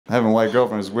having a white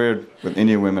girlfriend is weird with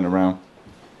Indian women around,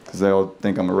 because they all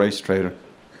think I'm a race traitor.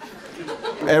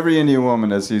 Every Indian woman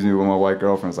that sees me with my white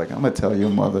girlfriend is like, I'm gonna tell your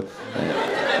mother.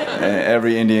 And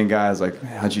every Indian guy is like,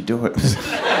 man, how'd you do it?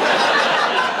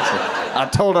 I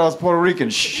told her I was Puerto Rican.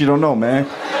 She don't know, man.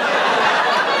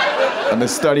 I've been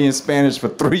studying Spanish for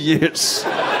 3 years.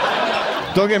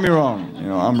 Don't get me wrong, you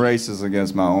know, I'm racist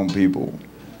against my own people.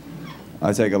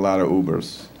 I take a lot of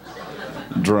Ubers,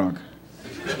 drunk.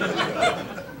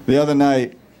 The other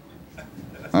night,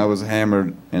 I was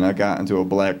hammered and I got into a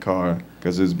black car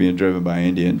because it was being driven by an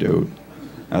Indian dude.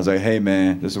 I was like, hey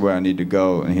man, this is where I need to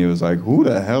go. And he was like, who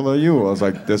the hell are you? I was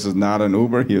like, this is not an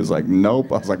Uber. He was like,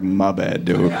 nope. I was like, my bad,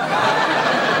 dude.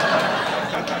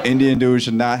 Indian dudes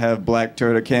should not have black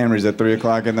Toyota Camrys at 3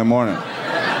 o'clock in the morning.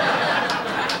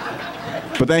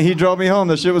 But then he drove me home.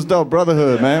 That shit was dope.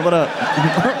 Brotherhood, man. What up?